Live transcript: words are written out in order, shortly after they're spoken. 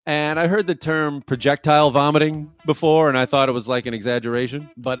And I heard the term projectile vomiting before, and I thought it was like an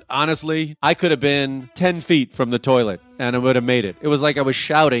exaggeration. But honestly, I could have been 10 feet from the toilet, and I would have made it. It was like I was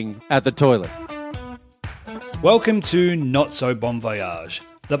shouting at the toilet. Welcome to Not So Bon Voyage,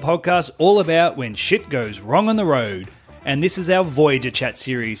 the podcast all about when shit goes wrong on the road. And this is our Voyager Chat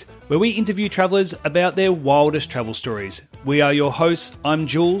series, where we interview travellers about their wildest travel stories. We are your hosts. I'm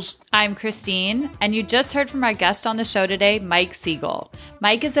Jules. I'm Christine, and you just heard from our guest on the show today, Mike Siegel.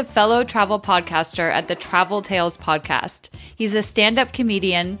 Mike is a fellow travel podcaster at the Travel Tales podcast. He's a stand-up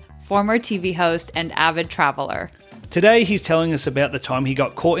comedian, former TV host, and avid traveler. Today, he's telling us about the time he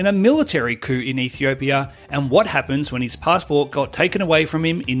got caught in a military coup in Ethiopia and what happens when his passport got taken away from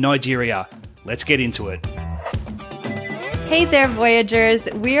him in Nigeria. Let's get into it. Hey there, Voyagers.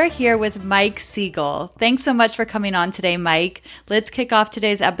 We are here with Mike Siegel. Thanks so much for coming on today, Mike. Let's kick off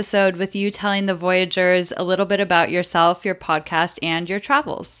today's episode with you telling the Voyagers a little bit about yourself, your podcast, and your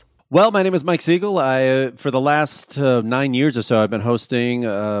travels. Well, my name is Mike Siegel. For the last 9 years or so, I've been hosting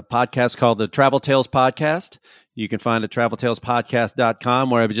a podcast called the Travel Tales Podcast. You can find it at traveltalespodcast.com,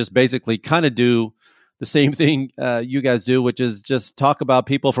 where I would just basically kind of do the same thing you guys do, which is just talk about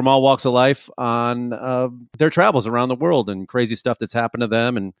people from all walks of life on their travels around the world and crazy stuff that's happened to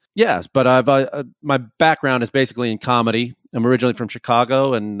them. And yes, but my background is basically in comedy. I'm originally from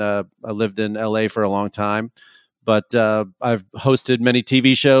Chicago, and I lived in LA for a long time. But I've hosted many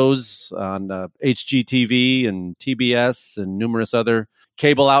TV shows on HGTV and TBS and numerous other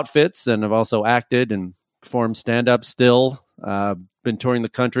cable outfits, and I've also acted and performed stand-up still. Been touring the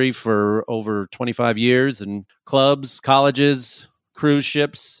country for over 25 years in clubs, colleges, cruise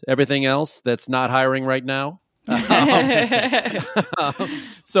ships, everything else that's not hiring right now.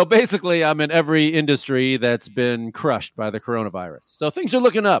 So basically, I'm in every industry that's been crushed by the coronavirus. So things are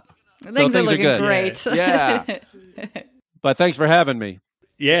looking up. Things are looking good. Great. Yeah. But thanks for having me.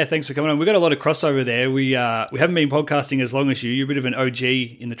 Yeah, thanks for coming on. We've got a lot of crossover there. We haven't been podcasting as long as you. You're a bit of an OG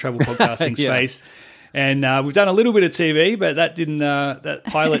in the travel podcasting space. And we've done a little bit of TV, but that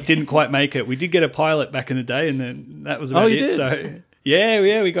pilot didn't quite make it. We did get a pilot back in the day, and then that was about it. Did? So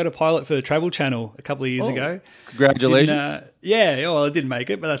yeah, we got a pilot for the Travel Channel a couple of years ago. Congratulations. Well, it didn't make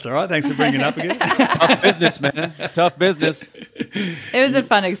it, but that's all right. Thanks for bringing it up again. Tough business, man. Tough business. It was a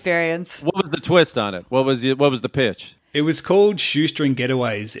fun experience. What was the twist on it? What was the pitch? It was called Shoestring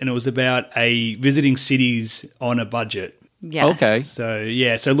Getaways, and it was about visiting cities on a budget. Yes. Okay.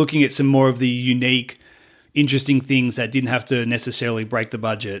 So looking at some more of the unique, interesting things that didn't have to necessarily break the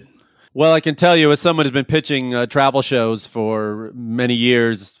budget. Well, I can tell you, as someone who's been pitching travel shows for many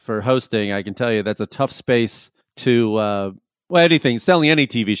years for hosting, I can tell you that's a tough space to, selling any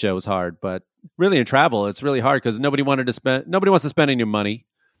TV show is hard, but really in travel, it's really hard because nobody wants to spend any money.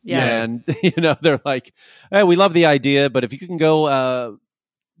 Yeah. And, they're like, hey, we love the idea, but if you can go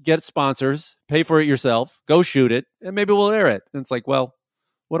get sponsors, pay for it yourself, go shoot it, and maybe we'll air it. And it's like, well,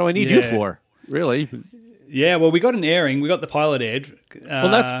 what do I need you for? Really? Yeah, well, we got an airing. We got the pilot aired.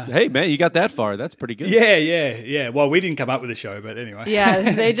 Hey, man, you got that far. That's pretty good. Yeah. Well, we didn't come up with the show, but anyway.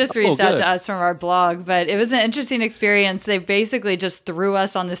 Yeah, they just reached out to us from our blog, but it was an interesting experience. They basically just threw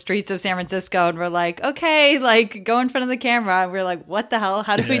us on the streets of San Francisco and were like, okay, go in front of the camera. And we're like, what the hell?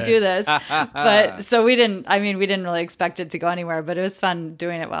 How do we do this? But so we didn't really expect it to go anywhere, but it was fun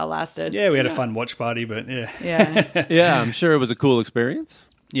doing it while it lasted. Yeah, we had a fun watch party, but yeah. Yeah. Yeah, I'm sure it was a cool experience.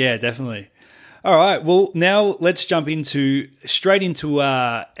 Yeah, definitely. All right, well, now let's jump straight into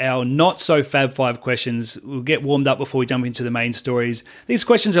our not so Fab 5 questions. We'll get warmed up before we jump into the main stories. These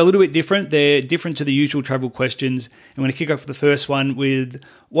questions are a little bit different. They're different to the usual travel questions. I'm going to kick off the first one with,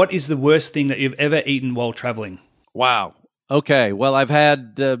 what is the worst thing that you've ever eaten while traveling? Wow. Okay, well, I've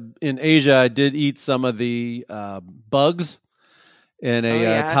had, in Asia, I did eat some of the bugs in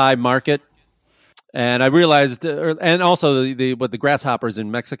a Thai market. And I realized, and also the grasshoppers in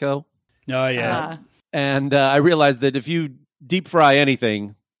Mexico. Oh, yeah. And I realized that if you deep fry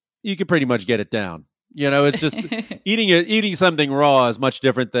anything, you can pretty much get it down. It's just eating something raw is much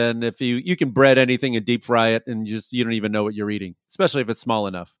different than if you can bread anything and deep fry it and you don't even know what you're eating, especially if it's small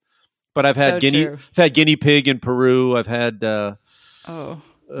enough. But I've had guinea pig in Peru. I've had those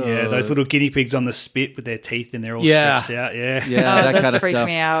little guinea pigs on the spit with their teeth and they're all stretched out. Yeah, that kind of freaked stuff.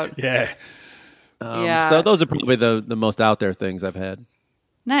 me out. Yeah. So those are probably the most out there things I've had.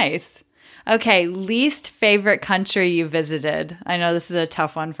 Nice. Okay, least favorite country you visited. I know this is a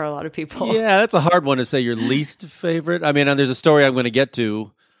tough one for a lot of people. Yeah, that's a hard one to say your least favorite. I mean, there's a story I'm going to get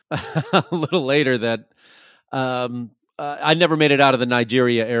to a little later that I never made it out of the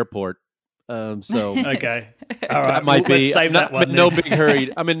Nigeria airport. So okay, all right, that might be. Let's save that one. I'm in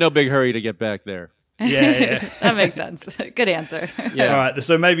no big hurry to get back there. Yeah. That makes sense. Good answer. Yeah. All right.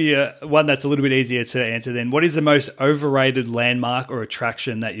 So maybe one that's a little bit easier to answer then. What is the most overrated landmark or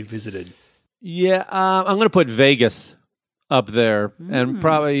attraction that you've visited? Yeah, I'm going to put Vegas up there, and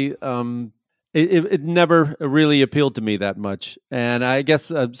probably it never really appealed to me that much. And I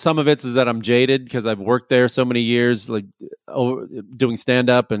guess some of it is that I'm jaded because I've worked there so many years, like doing stand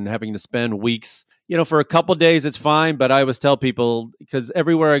up and having to spend weeks. For a couple days it's fine, but I always tell people, because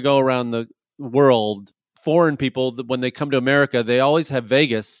everywhere I go around the world, foreign people, when they come to America, they always have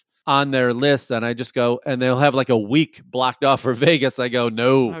Vegas on their list, and I just go, and they'll have like a week blocked off for Vegas. I go,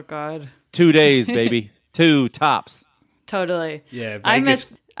 no. Oh God. 2 days, baby. 2 tops. Totally. Yeah,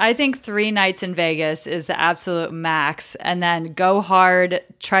 Vegas. I think 3 nights in Vegas is the absolute max, and then go hard,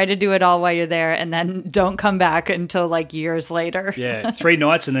 try to do it all while you're there, and then don't come back until like years later. Yeah, 3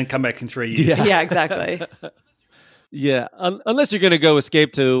 nights and then come back in 3 years. Yeah, exactly. Yeah, unless you're going to go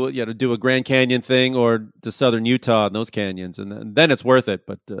escape to do a Grand Canyon thing or to southern Utah and those canyons, and then it's worth it.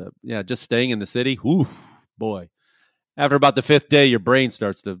 But just staying in the city, boy. After about the 5th day, your brain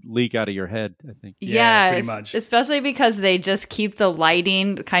starts to leak out of your head, I think. Yeah, pretty much. Especially because they just keep the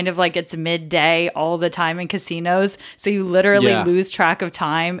lighting kind of like it's midday all the time in casinos. So you literally lose track of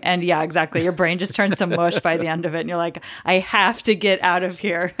time. And yeah, exactly. Your brain just turns to mush by the end of it. And you're like, I have to get out of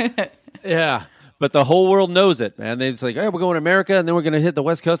here. Yeah. But the whole world knows it, man. They're just like, hey, we're going to America, and then we're going to hit the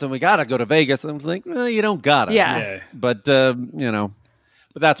West Coast, and we got to go to Vegas. And I was like, well, you don't got to. Yeah. But,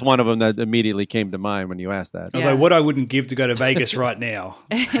 but that's one of them that immediately came to mind when you asked that. Although what I wouldn't give to go to Vegas right now.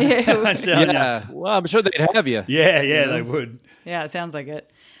 Yeah, well, I'm sure they'd have you. Yeah, they would. Yeah, it sounds like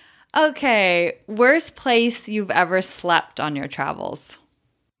it. Okay, worst place you've ever slept on your travels?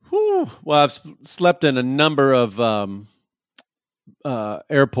 Well, I've slept in a number of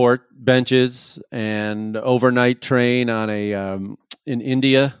airport benches and overnight train on in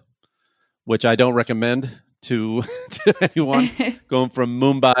India, which I don't recommend to anyone. Going from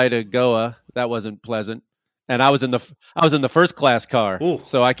Mumbai to Goa, that wasn't pleasant. And I was in the first class car,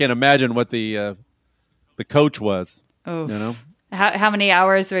 so I can't imagine what the coach was. Oof. How many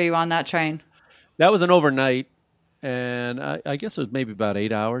hours were you on that train? That was an overnight, and I guess it was maybe about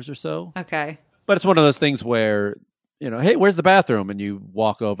 8 hours or so. Okay. But it's one of those things where, hey, where's the bathroom? And you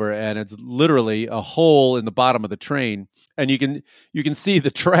walk over, and it's literally a hole in the bottom of the train, and you can see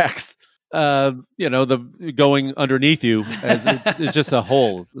the tracks, the going underneath you. As it's just a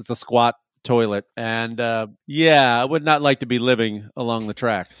hole. It's a squat toilet, and I would not like to be living along the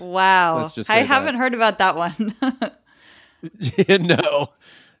tracks. Wow, I haven't heard about that one.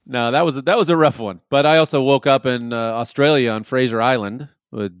 No, that was a rough one. But I also woke up in Australia on Fraser Island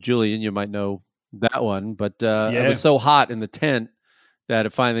with Julian. You might know that one, but it was so hot in the tent that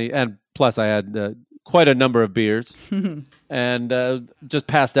it finally, and plus I had quite a number of beers and just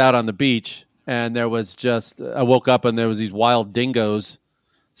passed out on the beach. And there was I woke up and there was these wild dingoes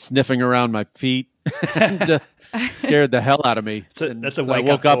sniffing around my feet and scared the hell out of me. That's a so wake up.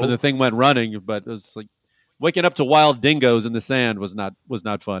 I woke up and the thing went running, but it was like waking up to wild dingoes in the sand was not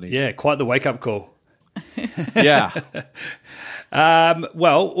funny. Yeah, quite the wake up call. Yeah.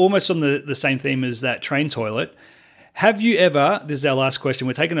 Well, almost on the same theme as that train toilet. Have you ever, this is our last question,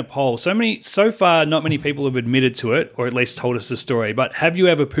 we're taking a poll. So far, not many people have admitted to it, or at least told us the story, but have you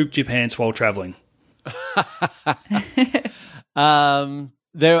ever pooped your pants while traveling? I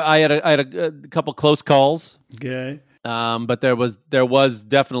had a couple close calls. Okay. But there was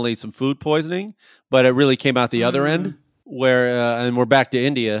definitely some food poisoning, but it really came out the other end where, and we're back to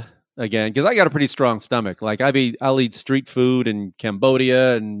India again, because I got a pretty strong stomach. Like I'll eat street food in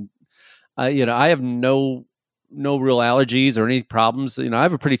Cambodia, and I have no real allergies or any problems. I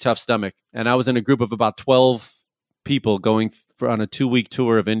have a pretty tough stomach, and I was in a group of about 12 people going on a 2-week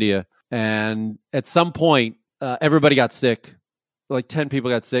tour of India. And at some point, everybody got sick. Like 10 people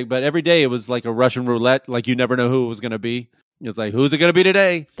got sick, but every day it was like a Russian roulette. Like you never know who it was going to be. It's like, who's it going to be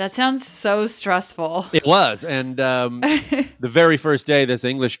today? That sounds so stressful. It was. And the very first day, this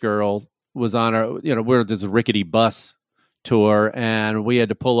English girl was on we're this rickety bus tour, and we had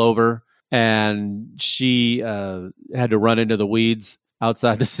to pull over, and she had to run into the weeds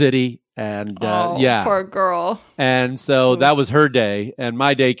outside the city. And poor girl. And so that was her day. And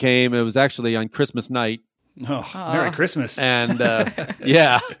my day came. It was actually on Christmas night. Oh, Merry Christmas. And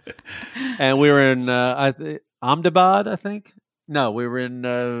and we were in Ahmedabad, I think. No, we were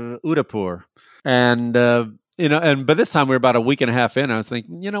in Udaipur. And and by this time we were about a week and a half in. I was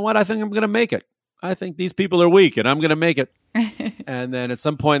thinking, you know what? I think I'm going to make it. I think these people are weak, and I'm going to make it. And then at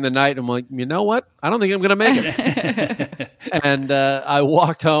some point in the night, I'm like, you know what? I don't think I'm going to make it. And I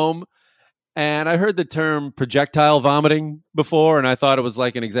walked home, and I heard the term projectile vomiting before, and I thought it was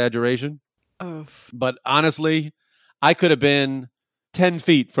like an exaggeration. But honestly, I could have been 10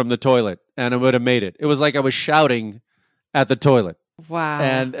 feet from the toilet and I would have made it. It was like I was shouting at the toilet. Wow.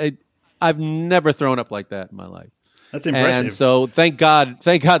 And I've never thrown up like that in my life. That's impressive. And so thank God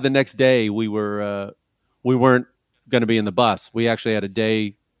the next day we weren't going to be in the bus. We actually had a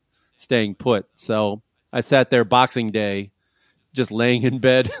day staying put. So I sat there Boxing Day, just laying in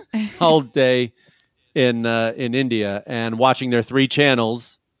bed all day in India and watching their 3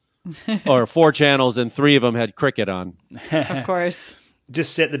 channels or 4 channels, and 3 of them had cricket on. Of course.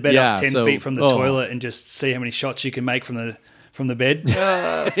 Just set the bed up 10 feet from the toilet and just see how many shots you can make from the bed.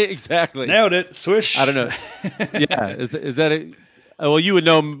 Exactly. Nailed it. Swish. I don't know. Yeah. Is that a... Well, you would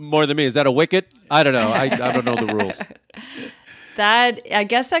know more than me. Is that a wicket? I don't know. I don't know the rules. I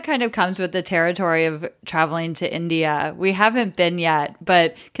guess that kind of comes with the territory of traveling to India. We haven't been yet,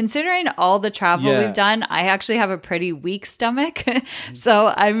 but considering all the travel we've done, I actually have a pretty weak stomach.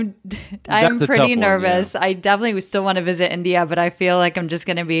 So I'm pretty nervous. One, yeah. I definitely still want to visit India, but I feel like I'm just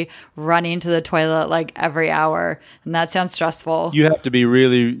going to be running to the toilet like every hour. And that sounds stressful. You have to be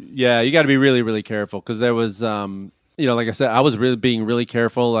you got to be really, really careful because there was, like I said, I was really being really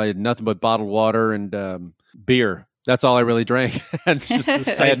careful. I had nothing but bottled water and beer. That's all I really drank. And it's just the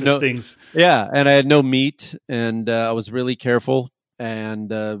safest things. Yeah, and I had no meat, and I was really careful, and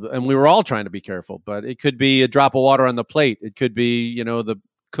we were all trying to be careful. But it could be a drop of water on the plate. It could be the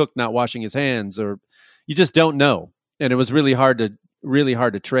cook not washing his hands, or you just don't know. And it was really hard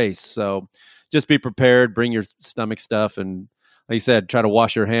to trace. So just be prepared. Bring your stomach stuff, and like you said, try to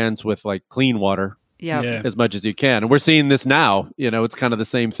wash your hands with like clean water. Yeah. As much as you can. And we're seeing this now. It's kind of the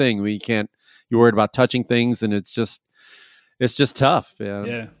same thing. You're worried about touching things, and it's just tough.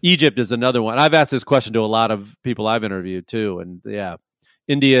 Yeah. Egypt is another one. I've asked this question to a lot of people I've interviewed too. And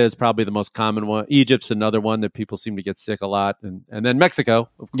India is probably the most common one. Egypt's another one that people seem to get sick a lot. And then Mexico,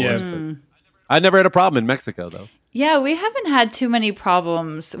 of course. Yeah. But I never had a problem in Mexico though. Yeah, we haven't had too many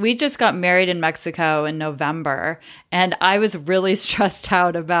problems. We just got married in Mexico in November, and I was really stressed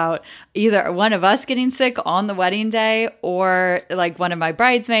out about either one of us getting sick on the wedding day or like one of my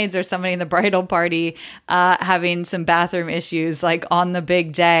bridesmaids or somebody in the bridal party having some bathroom issues like on the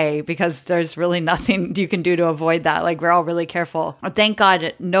big day, because there's really nothing you can do to avoid that. Like, we're all really careful. Thank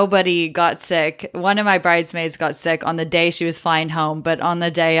God nobody got sick. One of my bridesmaids got sick on the day she was flying home, but on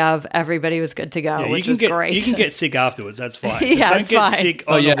the day of, everybody was good to go, which was great. You can get sick afterwards. That's fine. Yeah, don't get sick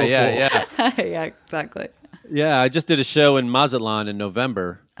on the before. Yeah, exactly. Yeah, I just did a show in Mazatlan in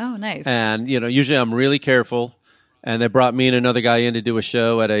November. Oh, nice. And, usually I'm really careful. And they brought me and another guy in to do a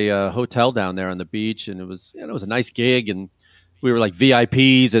show at a hotel down there on the beach. And it was a nice gig. And we were like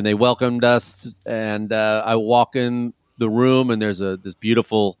VIPs, and they welcomed us. And I walk in the room, and there's this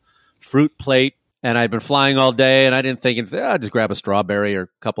beautiful fruit plate. And I'd been flying all day, and I didn't think, I'll just grab a strawberry or a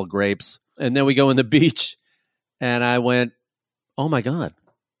couple of grapes. And then we go in the beach, and I went, oh, my God.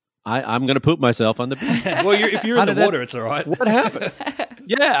 I'm going to poop myself on the beach. Well, if you're in the water, it's all right. What happened?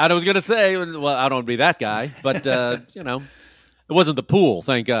 Yeah, I was going to say, well, I don't want to be that guy, but, it wasn't the pool,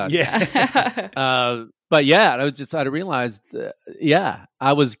 thank God. Yeah. But yeah, I realized,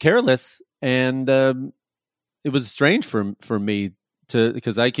 I was careless, and it was strange for me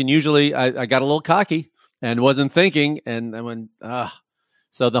because I can usually, I got a little cocky and wasn't thinking, and I went,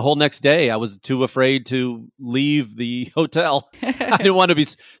 So the whole next day, I was too afraid to leave the hotel. I didn't want to be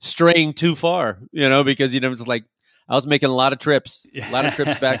straying too far, because, it's like I was making a lot of trips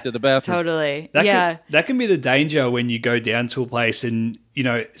back to the bathroom. Totally. That can be the danger when you go down to a place and,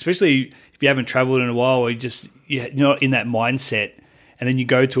 especially if you haven't traveled in a while, or you're not in that mindset, and then you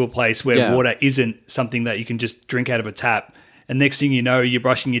go to a place where water isn't something that you can just drink out of a tap. And next thing you know, you're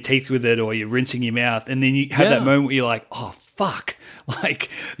brushing your teeth with it, or you're rinsing your mouth. And then you have that moment where you're like, oh, fuck. Like,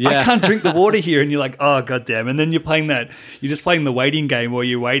 I can't drink the water here. And you're like, oh, goddamn. And then you're just playing the waiting game where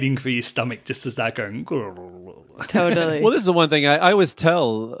you're waiting for your stomach just to start going. Totally. Well, this is the one thing I always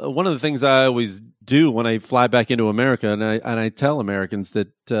tell. One of the things I always do when I fly back into America, and I tell Americans that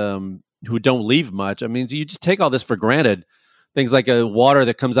who don't leave much, I mean, you just take all this for granted. Things like a water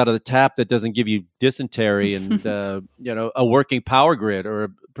that comes out of the tap that doesn't give you dysentery, and a working power grid, or a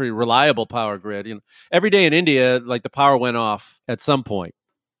pretty reliable power grid. Every day in India, like, the power went off at some point.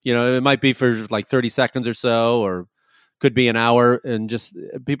 It might be for like 30 seconds or so, or could be an hour, and just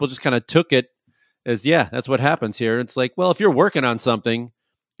people just kind of took it as, that's what happens here. It's like, well, if you're working on something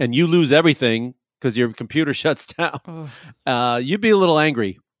and you lose everything because your computer shuts down, you'd be a little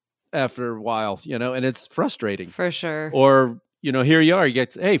angry after a while, and it's frustrating. For sure. Or, here you are,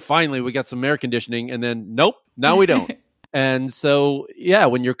 hey, finally we got some air conditioning, and then nope, now we don't. And so,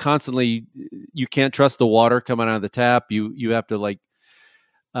 when you're constantly, you can't trust the water coming out of the tap, you have to, like,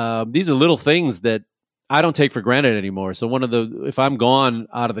 these are little things that I don't take for granted anymore. So if I'm gone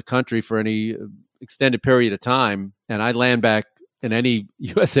out of the country for any extended period of time and I land back in any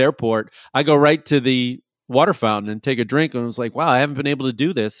U.S. airport, I go right to the water fountain and take a drink. And I was like, wow, I haven't been able to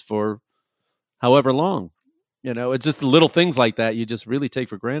do this for however long. It's just little things like that you just really take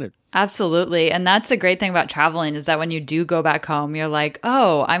for granted. Absolutely. And that's the great thing about traveling is that when you do go back home, you're like,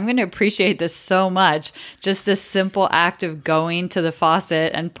 oh, I'm going to appreciate this so much. Just this simple act of going to the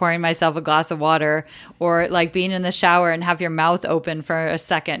faucet and pouring myself a glass of water, or like being in the shower and have your mouth open for a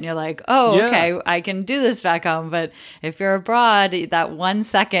second. You're like, oh, okay, I can do this back home. But if you're abroad, that 1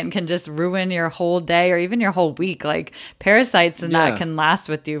 second can just ruin your whole day or even your whole week. Like parasites and that can last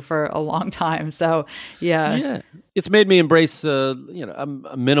with you for a long time. So, yeah. It's made me embrace,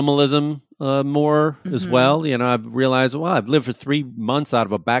 minimalism more as well. I've realized, I've lived for 3 months out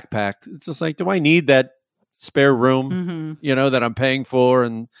of a backpack. It's just like, do I need that spare room, that I'm paying for?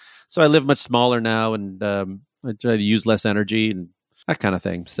 And so I live much smaller now, and I try to use less energy and that kind of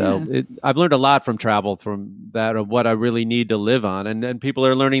thing. So I've learned a lot from travel, from that, of what I really need to live on. And people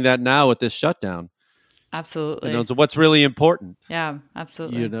are learning that now with this shutdown. Absolutely. So what's really important. Yeah,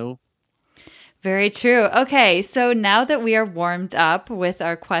 absolutely. Very true. Okay, so now that we are warmed up with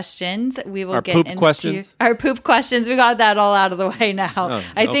our questions, we will get into our poop questions. We got that all out of the way now.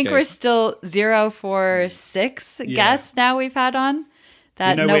 I think we're still 0 for 6 guests now we've had on.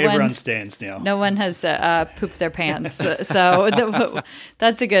 That where everyone stands now. No one has pooped their pants. So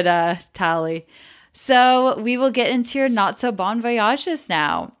that's a good tally. So we will get into your not so bon voyages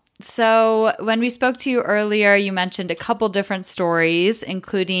now. So when we spoke to you earlier, you mentioned a couple different stories,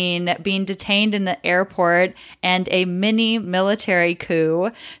 including being detained in the airport and a mini military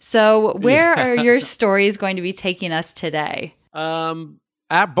coup. So where are your stories going to be taking us today?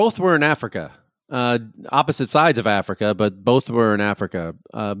 Both were in Africa, opposite sides of Africa, but both were in Africa.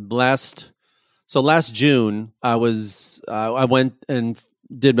 Last June, I went and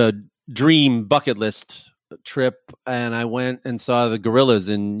did a dream bucket list trip, and I went and saw the gorillas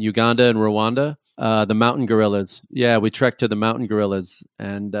in Uganda and Rwanda, the mountain gorillas. Yeah, we trekked to the mountain gorillas,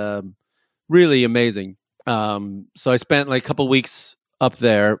 and really amazing. So I spent like a couple weeks up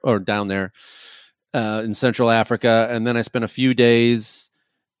there or down there in Central Africa, and then I spent a few days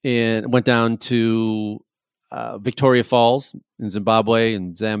went down to Victoria Falls in Zimbabwe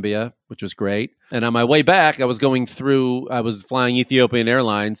and Zambia, which was great. And on my way back, I was flying Ethiopian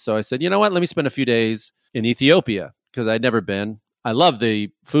Airlines, so I said, you know what, let me spend a few days in Ethiopia, because I'd never been. I love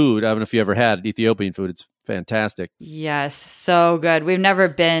the food. I don't know if you ever had Ethiopian food. It's fantastic. Yes, so good. We've never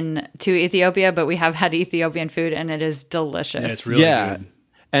been to Ethiopia, but we have had Ethiopian food, and it is delicious. Yeah, it's really good.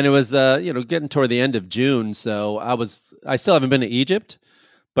 And it was, getting toward the end of June, so I still haven't been to Egypt,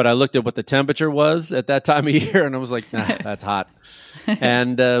 but I looked at what the temperature was at that time of year, and I was like, nah, that's hot.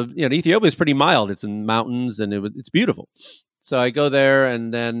 And, Ethiopia is pretty mild. It's in mountains, and it's beautiful. So I go there,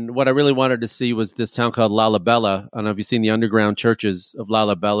 and then what I really wanted to see was this town called Lalibela. I don't know if you've seen the underground churches of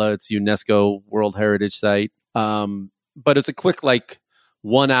Lalibela. It's UNESCO World Heritage Site. But it's a quick,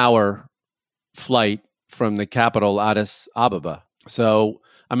 1 hour flight from the capital, Addis Ababa. So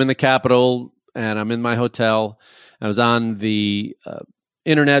I'm in the capital, and I'm in my hotel. I was on the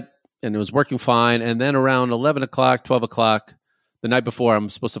internet, and it was working fine. And then around 11 o'clock, 12 o'clock, the night before I'm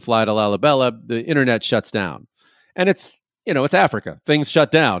supposed to fly to Lalibela, the internet shuts down. And it's Africa. Things shut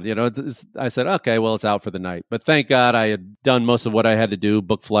down. I said, okay, well, it's out for the night. But thank God I had done most of what I had to do,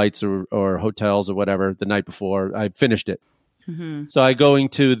 book flights or hotels or whatever the night before. I finished it. Mm-hmm. So I going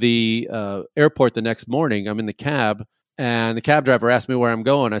to the airport the next morning. I'm in the cab, and the cab driver asked me where I'm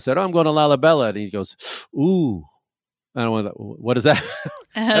going. I said, I'm going to Lalibela. And he goes, ooh. I don't want to, what is that?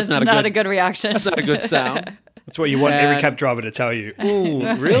 That's not a good reaction. That's not a good sound. That's what you want every cab driver to tell you.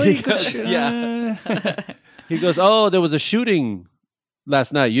 Ooh, really? Yeah. He goes, oh, there was a shooting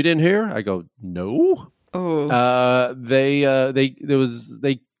last night. You didn't hear? I go, no. Oh. There was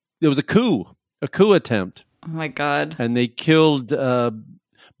a coup attempt. Oh my God. And they killed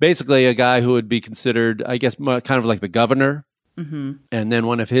basically a guy who would be considered, I guess, kind of like the governor, and then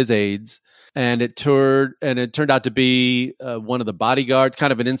one of his aides. And it turned out to be one of the bodyguards,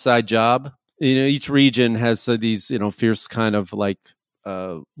 kind of an inside job. Each region has these, fierce kind of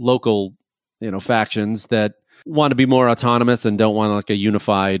local, factions that want to be more autonomous and don't want a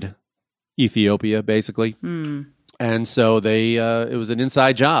unified Ethiopia, basically. And so it was an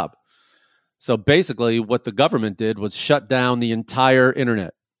inside job. So basically what the government did was shut down the entire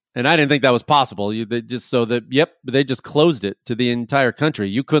internet. And I didn't think that was possible. They just closed it to the entire country.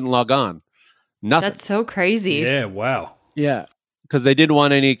 You couldn't log on. Nothing. That's so crazy. Yeah, wow. Yeah, because they didn't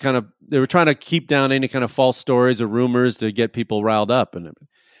want they were trying to keep down any kind of false stories or rumors to get people riled up.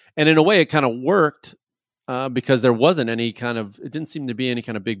 And in a way, it kind of worked because there wasn't it didn't seem to be any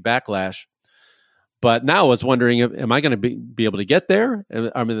kind of big backlash. But now I was wondering, am I going to be able to get there?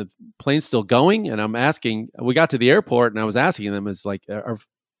 I mean, the plane's still going, and I'm asking. We got to the airport, and I was asking them, "Is like,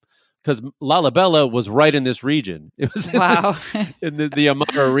 because Lalibela was right in this region. It was in the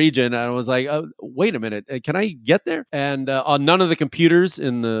Amara region. And I was like, oh, wait a minute, can I get there?" And none of the computers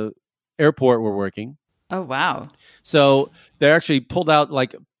in the airport were working. Oh, wow. So they actually pulled out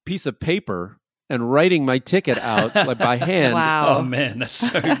like a piece of paper and writing my ticket out like by hand. Wow. Oh, man, that's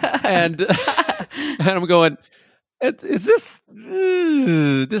so... And I'm going, is this,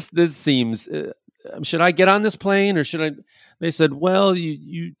 this seems, should I get on this plane or should I? They said, well,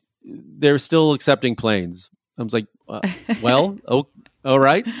 they're still accepting planes. I was like, well, all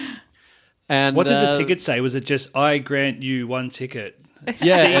right. And what did the ticket say? Was it just, I grant you one ticket?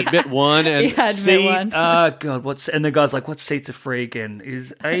 Yeah, admit one. And admit one. God, and the guy's like, what seats are free again?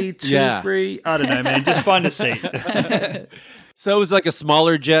 Is A2 free? I don't know, man. Just find a seat. So it was like a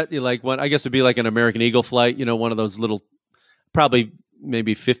smaller jet, like one, I guess it'd be like an American Eagle flight, one of those little, probably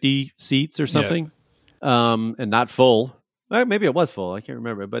maybe 50 seats or something, and not full. Maybe it was full. I can't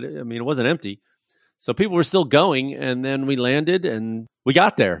remember, but it wasn't empty. So people were still going, and then we landed and we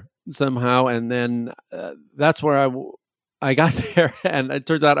got there somehow. And then that's where I got there, and it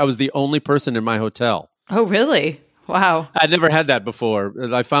turns out I was the only person in my hotel. Oh, really? Wow. I'd never had that before.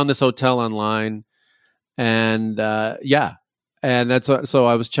 I found this hotel online, and and that's so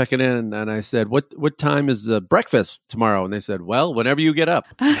I was checking in, and I said, "What time is breakfast tomorrow?" And they said, "Well, whenever you get up."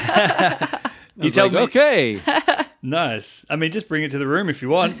 You tell me, okay. Nice. I mean, just bring it to the room if you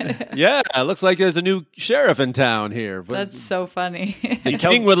want. Yeah, it looks like there's a new sheriff in town here. That's so funny. The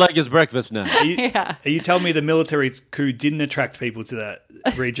king would like his breakfast now. Are you telling me the military coup didn't attract people to that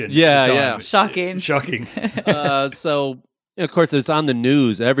region? Yeah. Shocking. So, of course, it's on the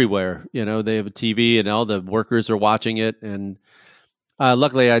news everywhere. They have a TV and all the workers are watching it. And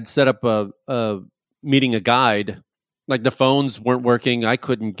luckily, I'd set up meeting a guide. Like the phones weren't working. I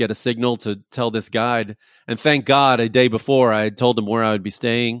couldn't get a signal to tell this guide. And thank God, a day before, I had told him where I would be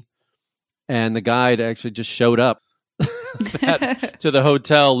staying. And the guide actually just showed up to the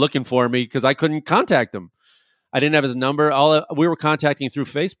hotel looking for me because I couldn't contact him. I didn't have his number. We were contacting through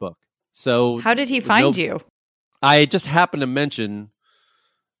Facebook. So how did he find you? I just happened to mention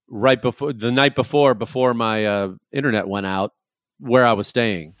right before the night before my internet went out where I was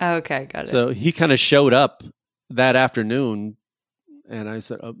staying. Okay, got it. So he kind of showed up that afternoon, and I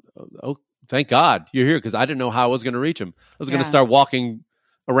said, "Oh, thank God you're here," because I didn't know how I was going to reach him. I was going to start walking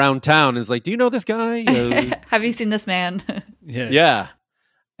around town. And it's like, "Do you know this guy? Have you seen this man?" Yeah.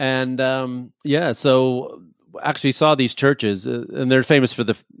 And so actually saw these churches, and they're famous for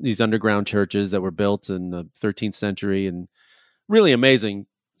these underground churches that were built in the 13th century, and really amazing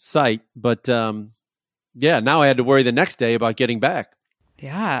sight. But now I had to worry the next day about getting back.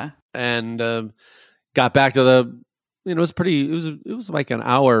 Yeah. And got back to it was like an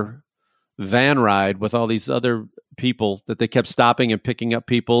hour van ride with all these other people that they kept stopping and picking up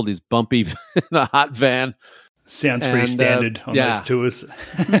people, these bumpy, the hot van. Sounds pretty standard on those tours.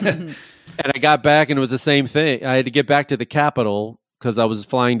 And I got back and it was the same thing. I had to get back to the capital because I was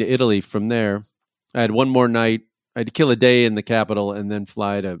flying to Italy from there. I had one more night. I had to kill a day in the capital and then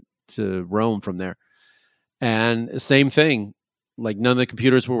fly to Rome from there. And same thing, like none of the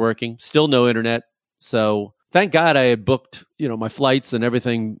computers were working, still no internet. So thank God I had booked, my flights and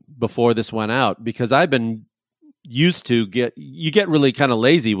everything before this went out, because I've been used to you get really kind of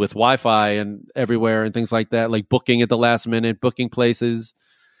lazy with Wi-Fi and everywhere and things like that, like booking at the last minute, booking places.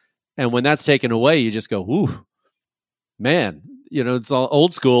 And when that's taken away, you just go, ooh, man, it's all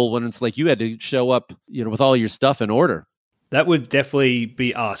old school when it's like you had to show up, with all your stuff in order. That would definitely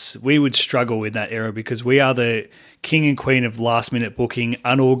be us. We would struggle in that era because we are the king and queen of last minute booking,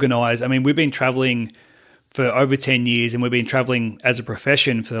 unorganized. I mean, we've been traveling for over 10 years and we've been traveling as a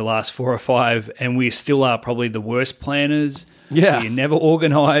profession for the last 4 or 5, and we still are probably the worst planners. Yeah. We're never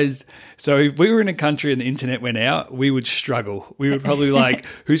organized. So if we were in a country and the internet went out, we would struggle. We would probably like,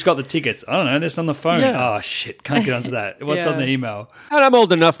 who's got the tickets? I don't know. That's on the phone. Yeah. Oh, shit. Can't get onto that. What's on the email? And I'm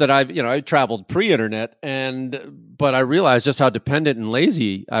old enough that I traveled pre-internet, but I realized just how dependent and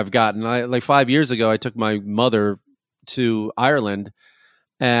lazy I've gotten. Like 5 years ago, I took my mother to Ireland,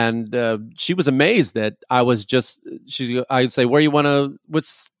 and she was amazed that I was I'd say,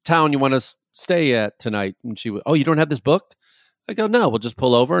 what's town you want to stay at tonight? And she would, oh, you don't have this booked? I go, no, we'll just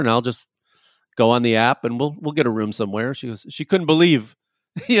pull over and I'll just go on the app and we'll get a room somewhere. She goes, she couldn't believe,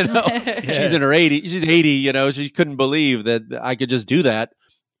 she's in her 80s, she's 80, she couldn't believe that I could just do that.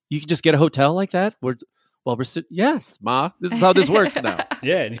 You could just get a hotel like that? Well, yes, Ma. This is how this works now.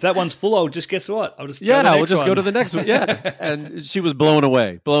 Yeah, and if that one's full, I'll just guess what? I'll just we'll just go to the next one. Yeah, and she was blown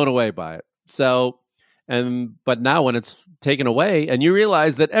away by it. So, but now when it's taken away, and you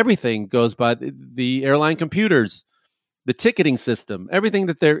realize that everything goes by the airline computers, the ticketing system, everything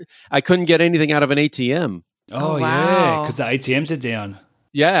I couldn't get anything out of an ATM. Oh, wow. Yeah, because the ATMs are down.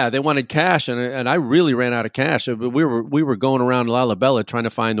 Yeah, they wanted cash, and I really ran out of cash. We were going around Lalibela trying to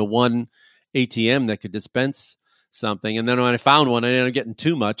find the one ATM that could dispense something, and then when I found one, I ended up getting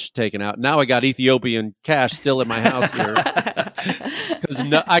too much taken out. Now I got Ethiopian cash still at my house here, because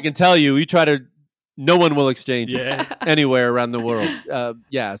I can tell you no one will exchange it anywhere around the world.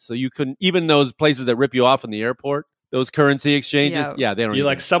 So you couldn't, even those places that rip you off in the airport. Those currency exchanges, they don't. You're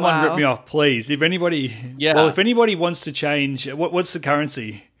like, someone rip me off, please. If anybody, if anybody wants to change, what's the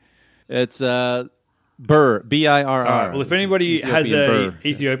currency? It's birr, BIRR. Right, well, if anybody has a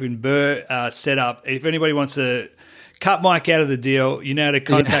Ethiopian birr set up, if anybody wants to cut Mike out of the deal, you know how to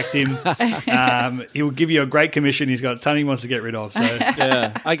contact him. He will give you a great commission. He's got a ton he wants to get rid of. So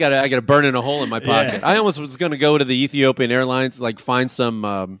I got burning a hole in my pocket. I almost was going to go to the Ethiopian Airlines, like find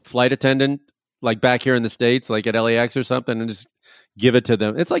some flight attendant. Like back here in the States, like at LAX or something, and just give it to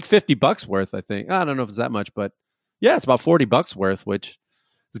them. It's like $50 worth, I think. I don't know if it's that much, but yeah, it's about $40 worth, which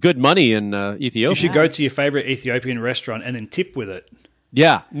is good money in Ethiopia. You should go to your favorite Ethiopian restaurant and then tip with it.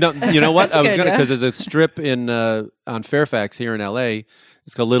 Yeah. No, you know what? I was going to, because there's a strip on Fairfax here in LA.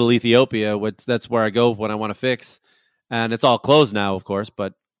 It's called Little Ethiopia, that's where I go when I want to fix. And it's all closed now, of course.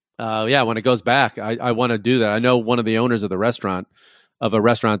 But when it goes back, I want to do that. I know one of the owners of a restaurant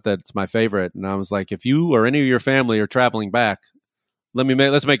that's my favorite. And I was like, if you or any of your family are traveling back,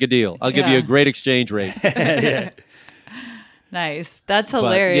 let's make a deal. I'll give you a great exchange rate. Nice. That's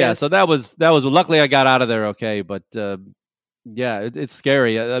hilarious. So that was luckily I got out of there okay. But it's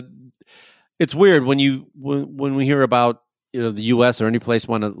scary. It's weird when we hear about the U.S. or any place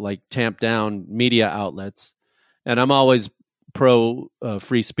want to like tamp down media outlets, and I'm always pro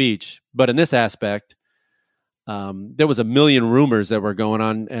free speech, but in this aspect, there was a million rumors that were going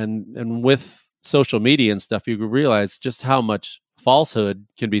on, and with social media and stuff, you could realize just how much falsehood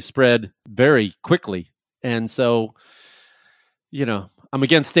can be spread very quickly. And so, I'm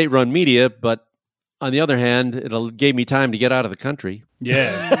against state-run media, but on the other hand, it gave me time to get out of the country.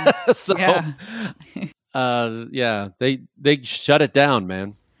 Yeah. They shut it down,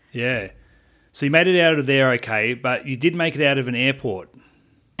 man. Yeah. So you made it out of there okay, but you did make it out of an airport.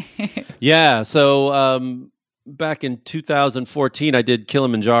 Yeah. So back in 2014, I did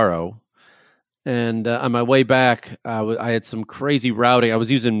Kilimanjaro. And on my way back, I had some crazy routing. I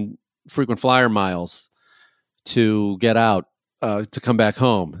was using frequent flyer miles to get out, to come back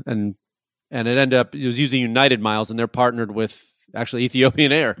home. And it ended up, it was using United Miles, and they're partnered with actually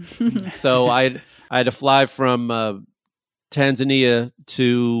Ethiopian Air. So I had to fly from Tanzania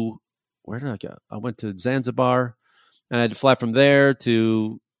to, where did I go? I went to Zanzibar, and I had to fly from there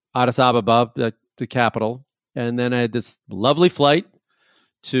to Addis Ababa, the capital. And then I had this lovely flight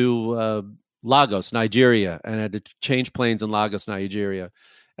to Lagos, Nigeria, and I had to change planes in Lagos, Nigeria.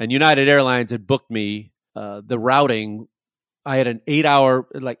 And United Airlines had booked me the routing. I had an 8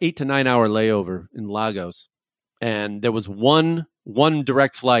 to 9 hour layover in Lagos, and there was one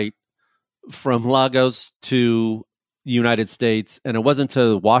direct flight from Lagos to the United States, and it wasn't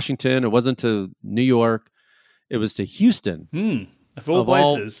to Washington, it wasn't to New York, it was to Houston. Of all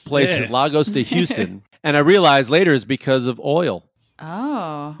places, Lagos to Houston. And I realized later it's because of oil.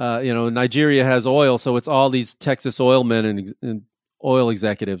 Oh. Nigeria has oil, so it's all these Texas oil men and oil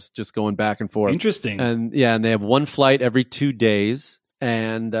executives just going back and forth. Interesting. And they have one flight every 2 days.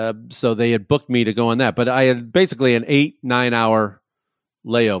 And so they had booked me to go on that. But I had basically an 8-9 hour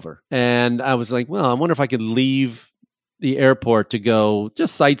layover. And I was like, well, I wonder if I could leave the airport to go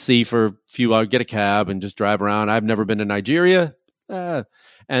just sightsee for a few hours, get a cab and just drive around. I've never been to Nigeria. And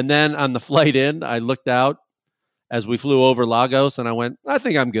then on the flight in, I looked out as we flew over Lagos, and I went, I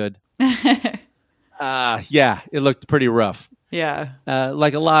think I'm good. It looked pretty rough. Yeah.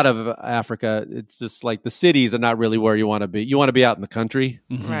 Like a lot of Africa, it's just like the cities are not really where you want to be. You want to be out in the country.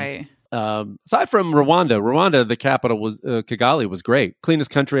 Mm-hmm. Right. Aside from Rwanda, the capital was Kigali, was great. Cleanest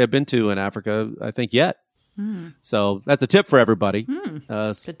country I've been to in Africa, I think, yet. So that's a tip for everybody. Go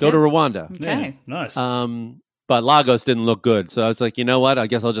to Rwanda. Okay. Yeah, nice. But Lagos didn't look good. So I was like, you know what? I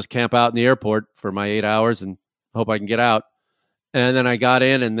guess I'll just camp out in the airport for my 8 hours and hope I can get out. And then I got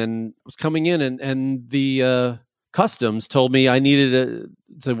in and then was coming in and the customs told me I needed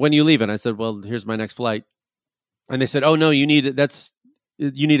said, when are you leaving? I said, well, here's my next flight. And they said, oh, no, you need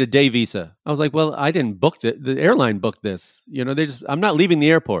a day visa. I was like, well, I didn't book it. The airline booked this. I'm not leaving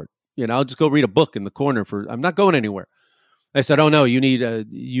the airport. I'll just go read a book in the corner I'm not going anywhere. I said, oh no,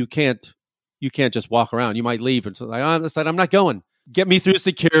 you can't just walk around. You might leave. And so I said, I'm not going. Get me through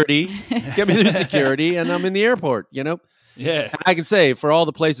security, and I'm in the airport, Yeah. And I can say, for all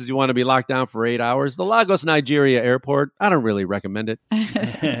the places you want to be locked down for 8 hours, the Lagos, Nigeria airport, I don't really recommend it.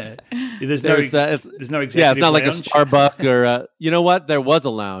 There's no executive it's not like a lounge? Starbucks or, you know what? There was a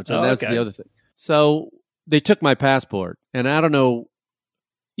lounge, and that's the other thing. So they took my passport, and I don't know,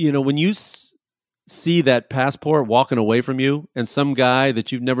 when you see that passport walking away from you and some guy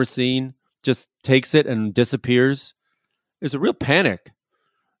that you've never seen just takes it and disappears, there's a real panic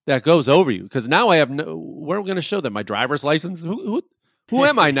that goes over you, because now I have where am I going to show them my driver's license? Who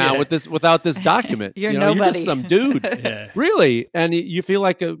am I now without this document? You're nobody. You're just some dude, really, and you feel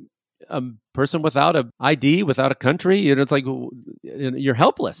like a person without an ID, without a country. It's like you're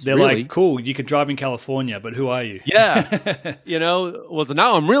helpless. They're really. like, cool, you can drive in California, but who are you? Yeah, Well, so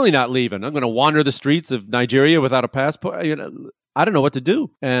now I'm really not leaving. I'm going to wander the streets of Nigeria without a passport. I don't know what to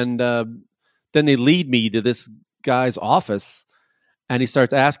do, and then they lead me to this guy's office. And he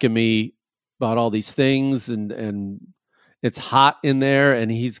starts asking me about all these things, and it's hot in there, and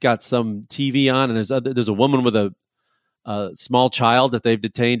he's got some TV on, and there's a woman with a small child that they've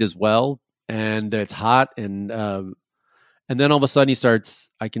detained as well, and it's hot, and then all of a sudden he starts.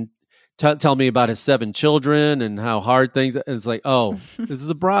 I can tell me about his 7 children and how hard things. And it's like, oh, this is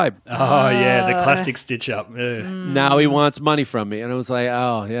a bribe. Oh yeah, the classic stitch up. Now he wants money from me, and I was like,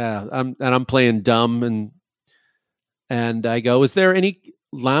 oh yeah, I'm playing dumb And I go, is there any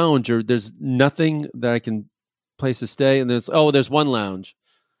lounge, or there's nothing that I can place to stay? And there's one lounge.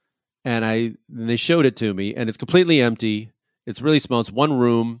 And they showed it to me, and it's completely empty. It's really small. It's one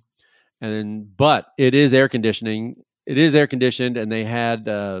room, but it is air conditioning. It is air conditioned, and they had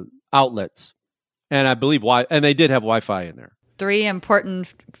outlets, and I believe and they did have Wi-Fi in there. 3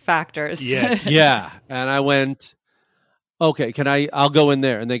 important factors. Yes. Yeah. And I went, okay, I'll go in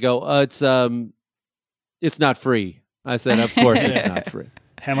there. And they go, it's not free. I said, of course it's not free.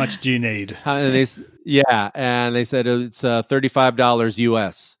 How much do you need? And they said it's $35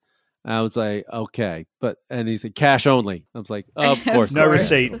 US. I was like, okay, and he said cash only. I was like, of course, no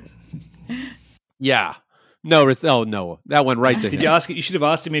receipt. Yeah, no receipt. Oh no, that went right to him. Did you ask? You should have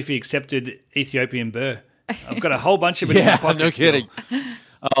asked him if he accepted Ethiopian birr. I've got a whole bunch of it in my pocket. No kidding.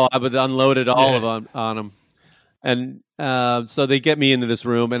 Oh, I would unloaded all of them on him. And so they get me into this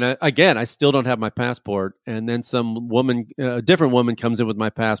room, and again, I still don't have my passport. And then some woman, a different woman, comes in with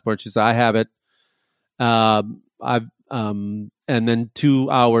my passport. She says, "I have it." And then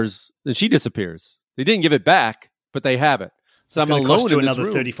 2 hours, and she disappears. They didn't give it back, but they have it. So I'm alone in this room. Another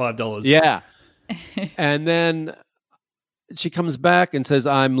 $35. Yeah, and then she comes back and says,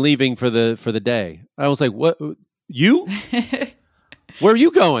 "I'm leaving for the day." I was like, "What? You?" Where are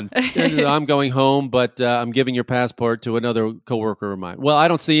you going? I'm going home, but I'm giving your passport to another coworker of mine. Well, I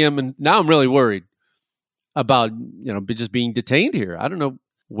don't see him, and now I'm really worried about just being detained here. I don't know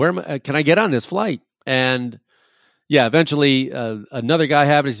can I get on this flight? And yeah, eventually another guy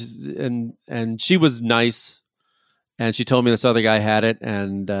had it, and she was nice, and she told me this other guy had it,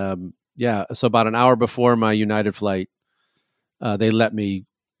 and so about an hour before my United flight, they let me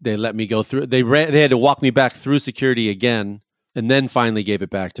go through. They had to walk me back through security again. And then finally gave it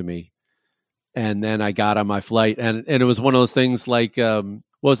back to me. And then I got on my flight. And it was one of those things like, what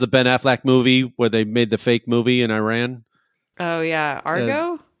was the Ben Affleck movie where they made the fake movie in Iran? Oh, yeah.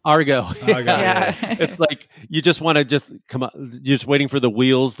 Argo? Argo. Yeah. It's like you just want to just come up. You're just waiting for the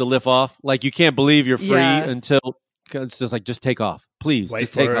wheels to lift off. Like you can't believe you're free until it's just like, just take off. Please,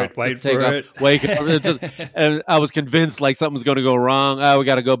 just take off. Wait for it. Wait. And I was convinced like something's going to go wrong. We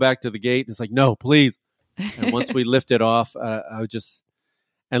got to go back to the gate. And it's like, no, please. And once we lifted off,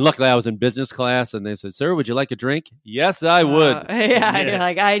 and luckily I was in business class, and they said, "Sir, would you like a drink?" Yes, I would. You're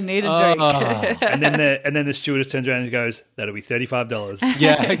like, I need a drink. And then the stewardess turns around and goes, "That'll be $35."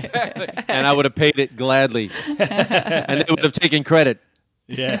 Yeah, exactly. And I would have paid it gladly, and they would have taken credit.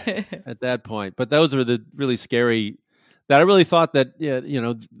 Yeah, at that point. But those were the really scary. That I really thought that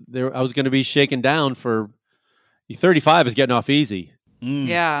I was going to be shaken down for 35 is getting off easy.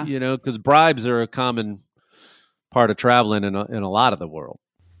 Yeah. Because bribes are a common part of traveling in a lot of the world.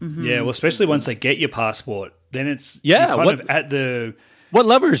 Mm-hmm. Yeah, well, especially once they get your passport, then it's at the... What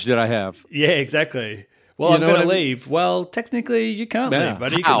leverage did I have? Yeah, exactly. Well, I'm going to leave. Well, technically, you can't leave,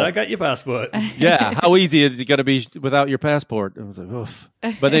 buddy, because I got your passport. Yeah, how easy is it going to be without your passport? I was like, oof.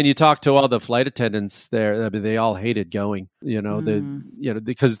 But then you talk to all the flight attendants there. I mean, they all hated going.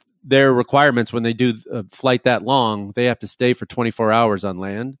 Because their requirements when they do a flight that long, they have to stay for 24 hours on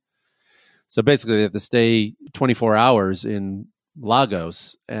land. So basically, they have to stay 24 hours in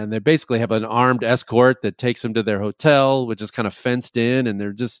Lagos, and they basically have an armed escort that takes them to their hotel, which is kind of fenced in, and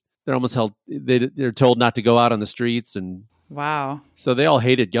they're almost held. They're told not to go out on the streets, and wow. So they all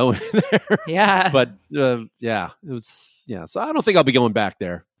hated going there. Yeah, but it was So I don't think I'll be going back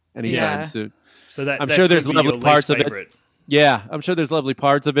there anytime soon. So I'm sure there's lovely parts of it. Yeah, I'm sure there's lovely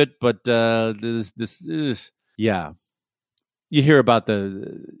parts of it, but you hear about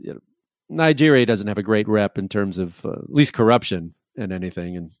Nigeria doesn't have a great rep in terms of at least corruption and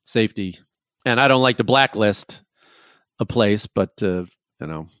anything and safety. And I don't like to blacklist a place, but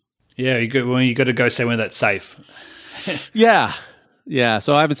Yeah, you got to go somewhere that's safe. Yeah.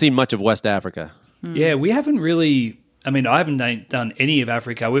 So I haven't seen much of West Africa. Yeah, we haven't really. I mean, I haven't done any of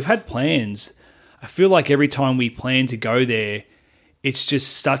Africa. We've had plans. I feel like every time we plan to go there, it's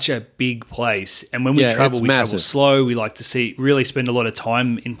just such a big place. And when we travel slow. We like to really spend a lot of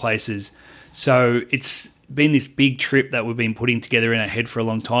time in places. So it's been this big trip that we've been putting together in our head for a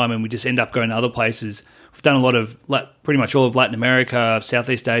long time, and we just end up going to other places. We've done a lot of, pretty much all of Latin America,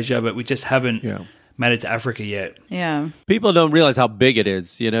 Southeast Asia, but we just haven't made it to Africa yet. Yeah. People don't realize how big it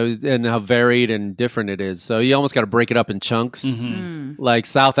is, and how varied and different it is. So you almost got to break it up in chunks. Mm-hmm. Like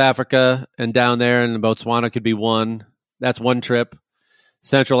South Africa and down there in Botswana could be one. That's one trip.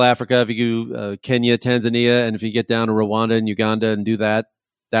 Central Africa, if you do Kenya, Tanzania, and if you get down to Rwanda and Uganda and do that,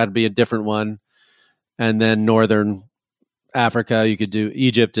 that'd be a different one. And then Northern Africa, you could do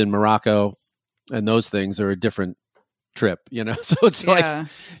Egypt and Morocco, and those things are a different trip, So it's like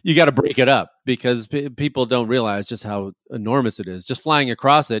you got to break it up because people don't realize just how enormous it is. Just flying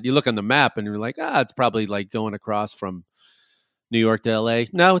across it, you look on the map and you're like, it's probably like going across from New York to LA.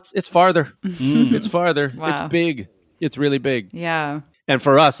 No, it's farther. It's farther. Wow. It's big. It's really big. Yeah. And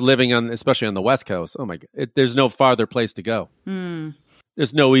for us living especially on the West Coast, oh my God, there's no farther place to go.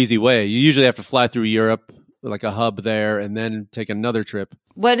 There's no easy way. You usually have to fly through Europe, like a hub there, and then take another trip.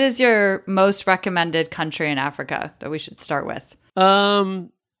 What is your most recommended country in Africa that we should start with?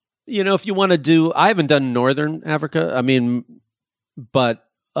 If you want to do, I haven't done Northern Africa. But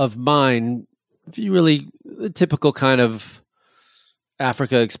of mine, if you really, the typical kind of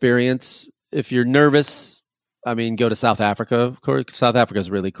Africa experience, if you're nervous, go to South Africa. Of course, South Africa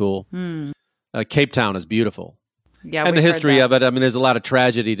is really cool. Cape Town is beautiful. Yeah, and the history of it. There's a lot of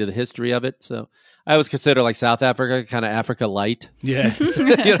tragedy to the history of it. So I always consider like South Africa kind of Africa light. Yeah,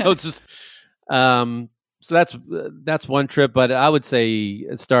 it's just. So that's one trip, but I would say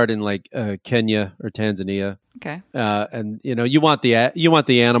start in like Kenya or Tanzania. Okay. And you want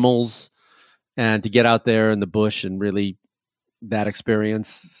the animals, and to get out there in the bush and really that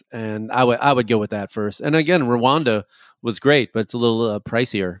experience. And I would go with that first. And again, Rwanda was great, but it's a little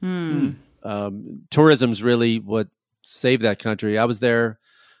pricier. Tourism's really what saved that country. I was there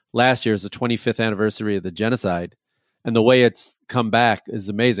last year. It's the 25th anniversary of the genocide, and the way it's come back is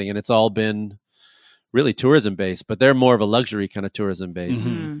amazing. And it's all been really tourism based, but they're more of a luxury kind of tourism based.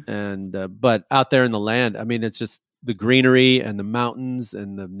 And but out there in the land, it's just the greenery and the mountains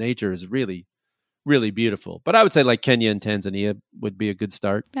and the nature is really, really beautiful. But I would say like Kenya and Tanzania would be a good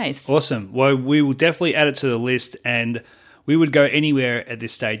start. Nice. Awesome. Well, we will definitely add it to the list, and we would go anywhere at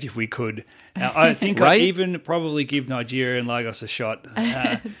this stage if we could. I think right? I'd even probably give Nigeria and Lagos a shot.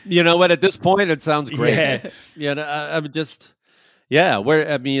 You know what? At this point, it sounds great. Yeah. I'm just... Yeah,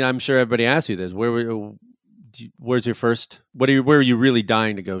 I'm sure everybody asks you this. Where's your first? Where are you really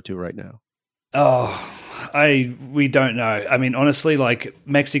dying to go to right now? We don't know. Honestly, like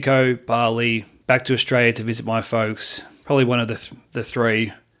Mexico, Bali, back to Australia to visit my folks. Probably one of the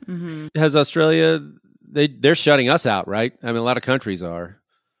three. Mm-hmm. Has Australia? They're shutting us out, right? A lot of countries are.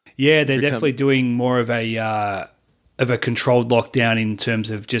 Yeah, they're definitely doing more of a controlled lockdown in terms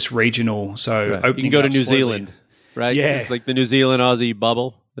of just regional. So right. You can go to New Zealand. Right? Yeah. It's like the New Zealand Aussie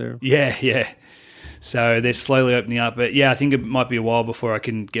bubble there. Yeah. So they're slowly opening up. But yeah, I think it might be a while before I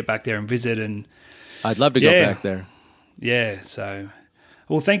can get back there and visit. And I'd love to go back there. Yeah. So,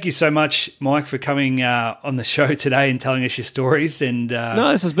 well, thank you so much, Mike, for coming on the show today and telling us your stories. And no,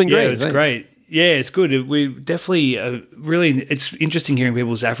 this has been great. It's great. Yeah, it's good. We definitely it's interesting hearing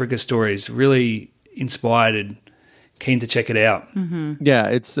people's Africa stories. Really inspired and keen to check it out. Mm-hmm. Yeah,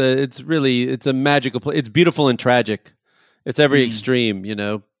 it's a magical place. It's beautiful and tragic. It's every extreme,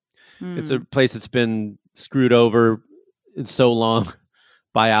 It's a place that's been screwed over in so long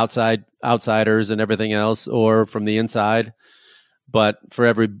by outsiders and everything else, or from the inside. But for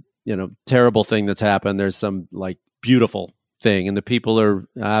every terrible thing that's happened, there's some like beautiful thing, and the people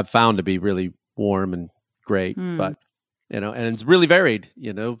I've found to be really warm and great. But and it's really varied.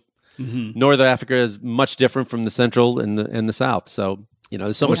 Mm-hmm. Northern Africa is much different from the central and the south. So,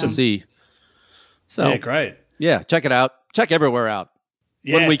 there's so much to see. So yeah, great. Yeah, check it out. check everywhere out.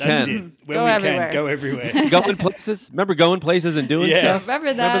 Yeah, when we can. Go everywhere. Go everywhere. Going places. Remember going places and doing stuff?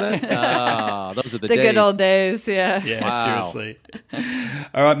 Remember that? Those are the days. The good old days, yeah. Yeah, wow. Seriously.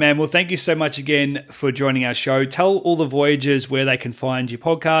 All right, man. Well, thank you so much again for joining our show. Tell all the Voyagers where they can find your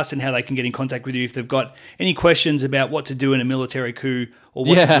podcast and how they can get in contact with you if they've got any questions about what to do in a military coup or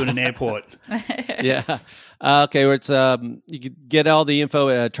what to do in an airport. Yeah. Okay, where it's you can get all the info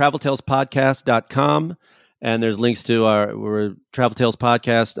at traveltalespodcast.com. And there's links to our Travel Tales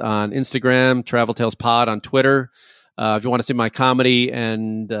Podcast on Instagram, Travel Tales Pod on Twitter. If you want to see my comedy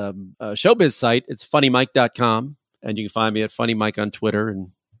and showbiz site, it's funnymike.com. And you can find me at Funny Mike on Twitter and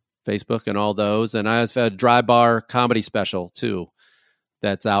Facebook and all those. And I also have a Dry Bar comedy special, too,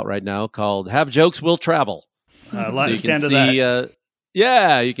 that's out right now called Have Jokes, Will Travel. I like the sound of that.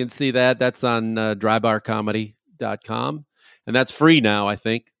 You can see that. That's on drybarcomedy.com. And that's free now, I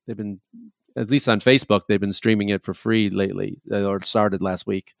think. They've been... At least on Facebook, they've been streaming it for free lately, or it started last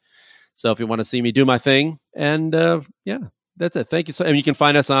week. So if you want to see me do my thing, and that's it. Thank you. And you can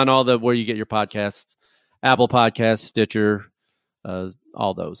find us on all where you get your podcasts, Apple Podcasts, Stitcher,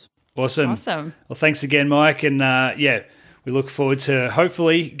 all those. Awesome. Well, thanks again, Mike. And we look forward to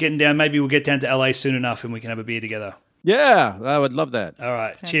hopefully getting down. Maybe we'll get down to LA soon enough and we can have a beer together. Yeah, I would love that. All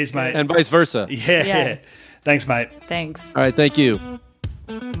right. Sounds Cheers, good. mate. And vice versa. Yeah. Thanks, mate. Thanks. All right. Thank you.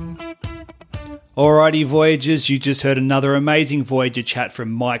 Alrighty, Voyagers, you just heard another amazing Voyager chat from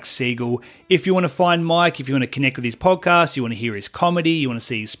Mike Siegel. If you want to find Mike, if you want to connect with his podcast, you want to hear his comedy, you want to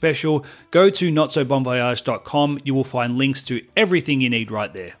see his special, go to notsobonvoyage.com. You will find links to everything you need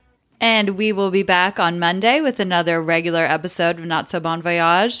right there. And we will be back on Monday with another regular episode of Not So Bon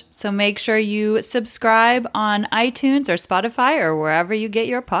Voyage. So make sure you subscribe on iTunes or Spotify or wherever you get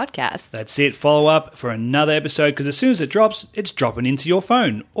your podcasts. That's it. Follow up for another episode because as soon as it drops, it's dropping into your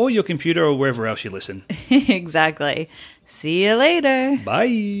phone or your computer or wherever else you listen. Exactly. See you later.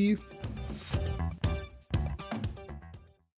 Bye.